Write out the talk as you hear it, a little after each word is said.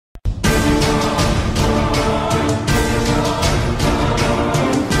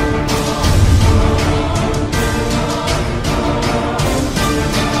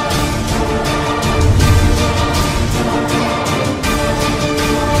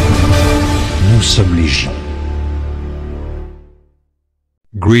sommes légion.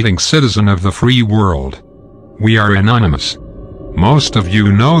 Greetings, citizen of the free world. We are anonymous. Most of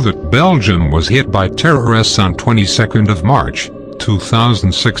you know that Belgium was hit by terrorists on 22nd of March,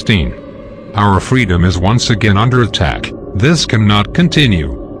 2016. Our freedom is once again under attack. This cannot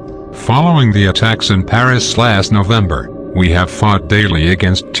continue. Following the attacks in Paris last November, we have fought daily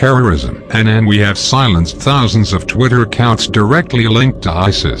against terrorism, and we have silenced thousands of Twitter accounts directly linked to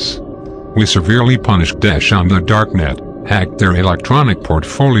ISIS. We severely punished Daesh on the darknet, hacked their electronic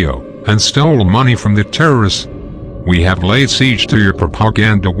portfolio, and stole money from the terrorists. We have laid siege to your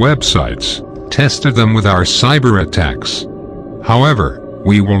propaganda websites, tested them with our cyber attacks. However,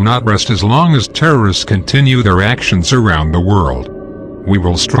 we will not rest as long as terrorists continue their actions around the world. We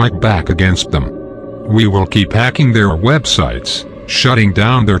will strike back against them. We will keep hacking their websites, shutting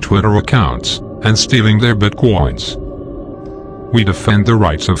down their Twitter accounts, and stealing their bitcoins. We defend the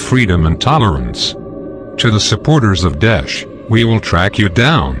rights of freedom and tolerance. To the supporters of Daesh, we will track you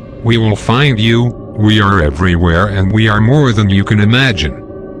down, we will find you, we are everywhere and we are more than you can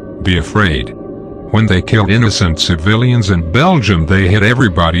imagine. Be afraid. When they killed innocent civilians in Belgium, they hit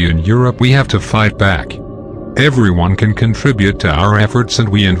everybody in Europe. We have to fight back. Everyone can contribute to our efforts and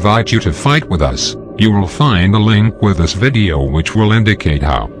we invite you to fight with us. You will find a link with this video which will indicate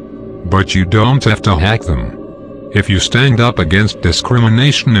how. But you don't have to hack them. If you stand up against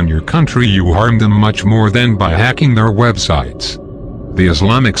discrimination in your country, you harm them much more than by hacking their websites. The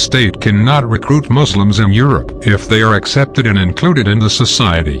Islamic State cannot recruit Muslims in Europe if they are accepted and included in the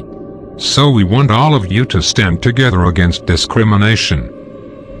society. So we want all of you to stand together against discrimination.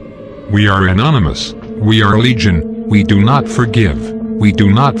 We are anonymous. We are legion. We do not forgive. We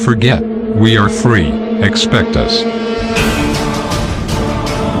do not forget. We are free. Expect us.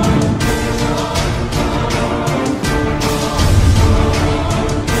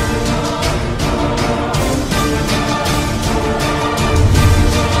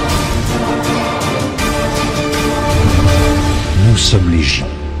 Nous sommes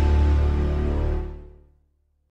légion.